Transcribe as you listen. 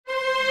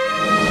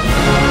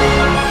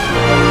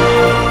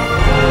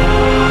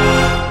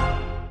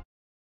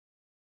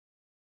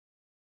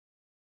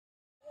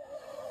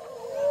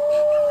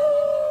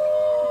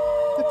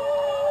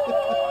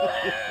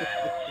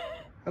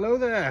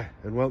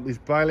and welcome to this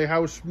Byerley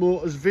House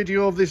Motors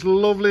video of this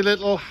lovely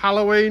little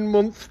Halloween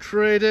month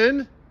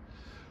trade-in.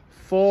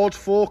 Ford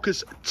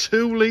Focus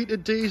 2-litre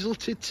diesel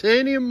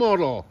titanium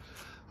model.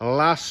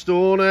 Last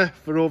owner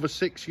for over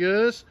 6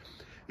 years.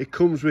 It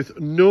comes with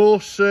no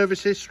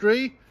service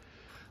history.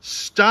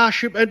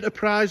 Starship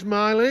Enterprise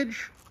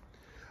mileage.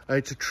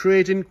 It's a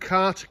trade-in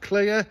car to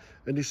clear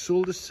and is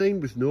sold as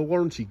seen with no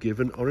warranty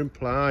given or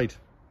implied.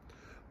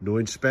 No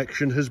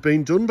inspection has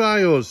been done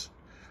by us.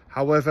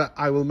 However,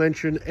 I will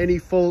mention any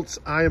faults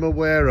I am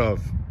aware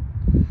of.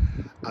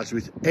 As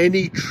with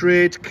any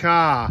trade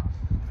car,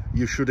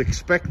 you should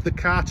expect the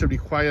car to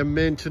require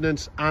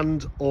maintenance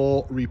and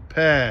or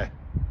repair.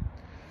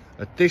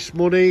 At this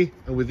money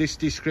and with this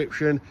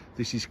description,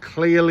 this is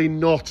clearly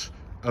not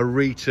a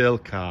retail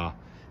car.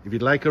 If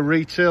you'd like a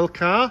retail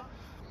car,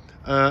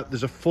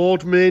 there's a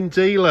Ford main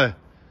dealer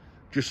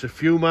just a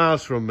few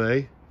miles from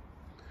me,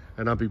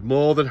 and I'd be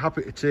more than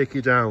happy to take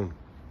you down.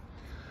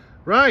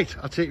 Right,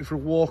 I'll take you for a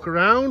walk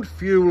around.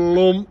 Few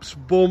lumps,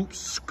 bumps,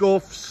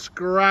 scuffs,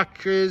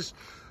 scratches,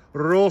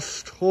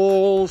 rust,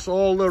 holes,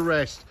 all the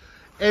rest.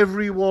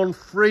 Everyone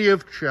free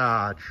of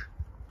charge.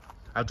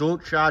 I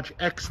don't charge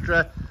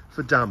extra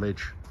for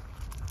damage.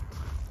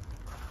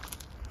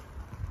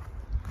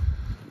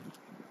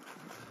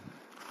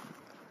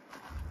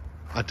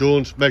 I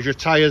don't measure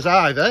tyres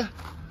either,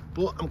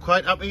 but I'm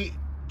quite happy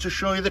to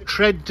show you the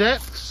tread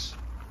depths.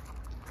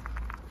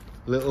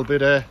 A little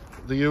bit of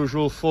the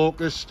usual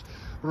focused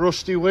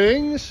rusty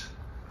wings.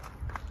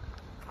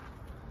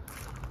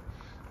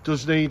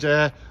 Does need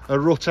a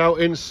rut out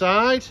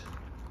inside.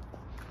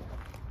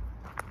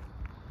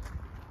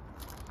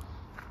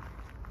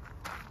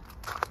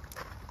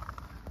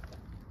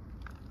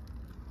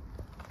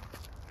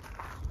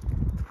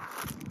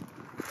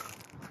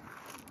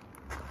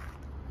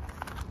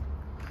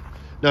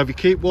 Now if you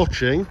keep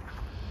watching,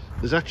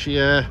 there's actually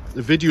a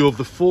video of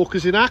the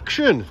Focus in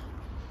action,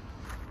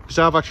 because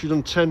I've actually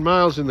done 10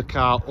 miles in the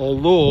car,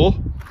 although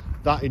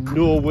that in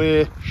no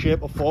way,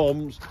 shape or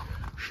form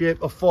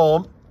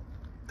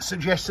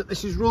suggests that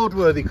this is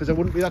roadworthy, because I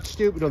wouldn't be that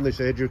stupid on this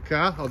age of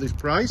car or this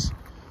price.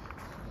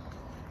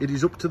 It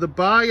is up to the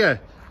buyer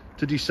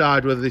to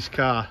decide whether this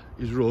car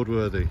is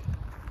roadworthy.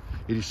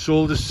 It is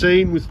sold as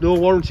seen with no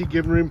warranty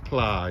given or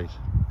implied.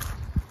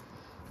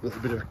 A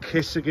little bit of a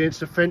kiss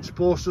against a fence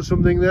post or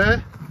something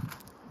there.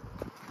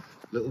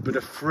 A little bit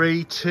of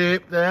free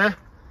tape there.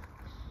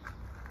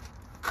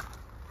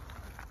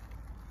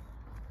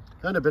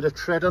 And a bit of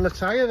tread on a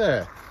tyre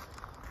there.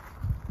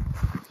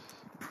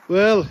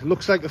 Well, it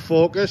looks like a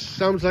Focus,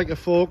 sounds like a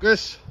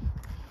Focus,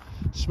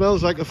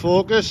 smells like a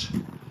Focus.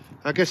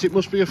 I guess it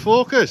must be a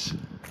Focus.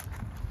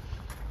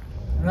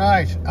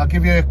 Right, I'll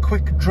give you a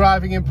quick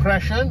driving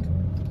impression.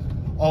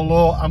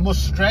 Although I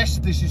must stress,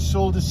 this is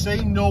sold as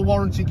seen, no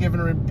warranty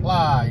given or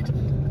implied.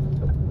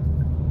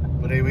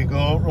 But here we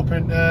go, up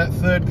into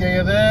third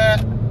gear there.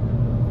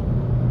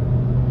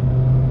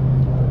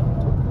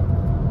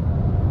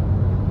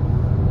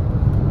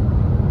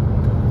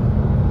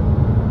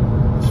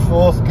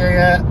 Fourth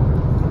gear,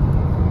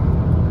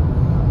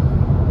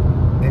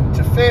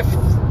 into fifth,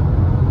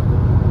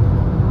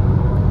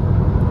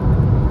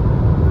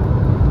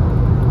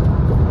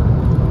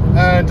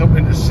 and up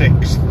into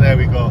sixth. There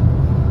we go.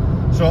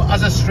 So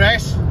as I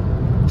stress,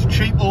 it's a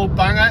cheap old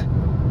banger,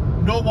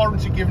 no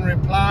warranty given or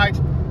implied.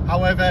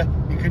 However,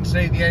 you can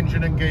see the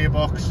engine and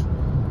gearbox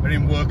are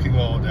in working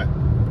order.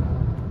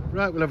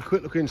 Right, we'll have a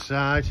quick look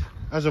inside.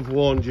 As I've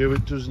warned you,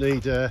 it does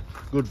need a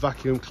good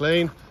vacuum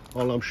clean.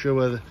 Well, I'm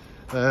sure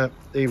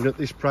even at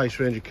this price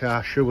range of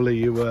car, surely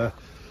you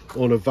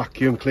own a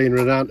vacuum cleaner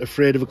and aren't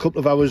afraid of a couple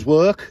of hours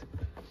work.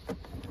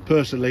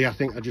 Personally, I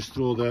think I just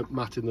throw the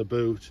mat in the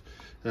boot,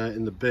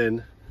 in the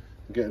bin,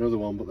 and get another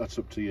one, but that's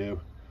up to you.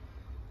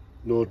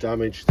 No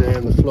damage there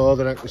on the floor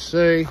that I can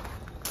see.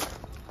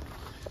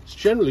 It's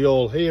generally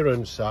all here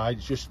inside,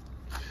 it just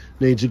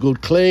needs a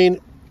good clean.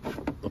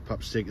 Or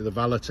perhaps take it to the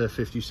valeter,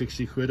 50,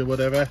 60 quid or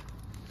whatever.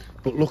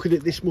 But looking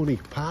at this money,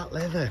 part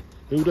leather.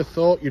 Who'd have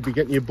thought you'd be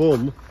getting your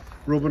bum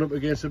rubbing up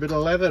against a bit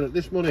of leather at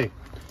this money?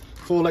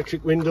 4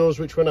 electric windows,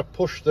 which when I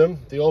push them,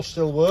 they all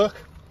still work.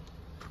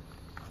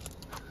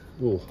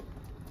 Oh,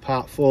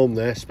 part foam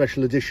there,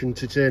 special edition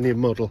titanium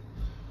model.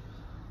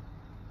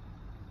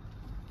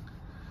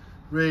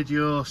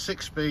 Radio,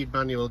 6-speed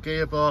manual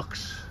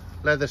gearbox,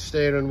 leather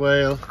steering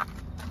wheel.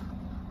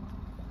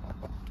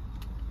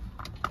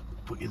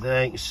 Put you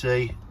there, you can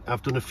see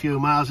I've done a few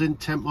miles in,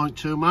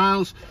 10.2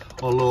 miles,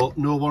 although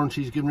no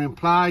warranty is given or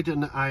implied,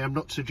 and I am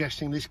not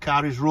suggesting this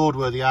car is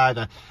roadworthy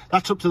either.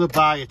 That's up to the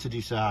buyer to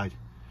decide.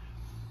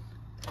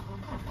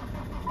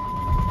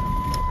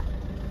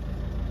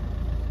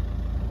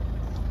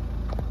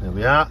 There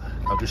we are.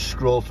 I'll just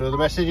scroll through the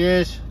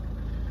messages.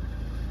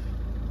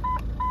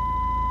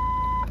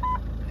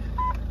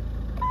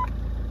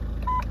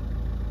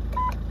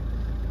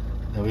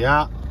 There we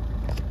are.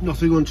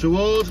 Nothing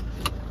untoward.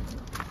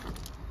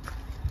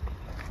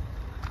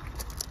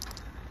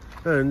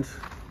 And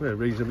a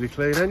reasonably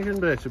clean engine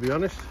bay, to be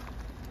honest.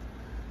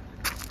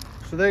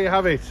 So there you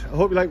have it. I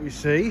hope you like what you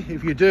see.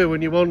 If you do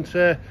and you want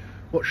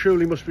what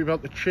surely must be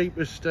about the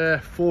cheapest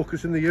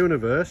Focus in the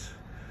universe,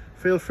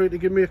 feel free to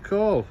give me a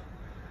call.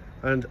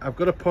 And I've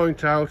got to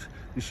point out,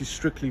 this is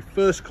strictly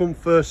first come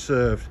first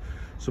served,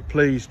 so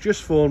please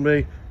just phone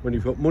me when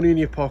you've got money in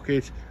your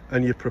pocket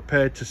and you're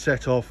prepared to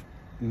set off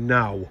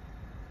now.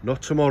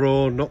 Not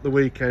tomorrow, not the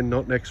weekend,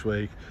 not next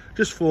week.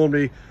 Just phone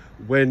me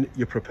when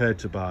you're prepared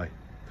to buy.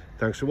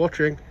 Thanks for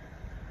watching.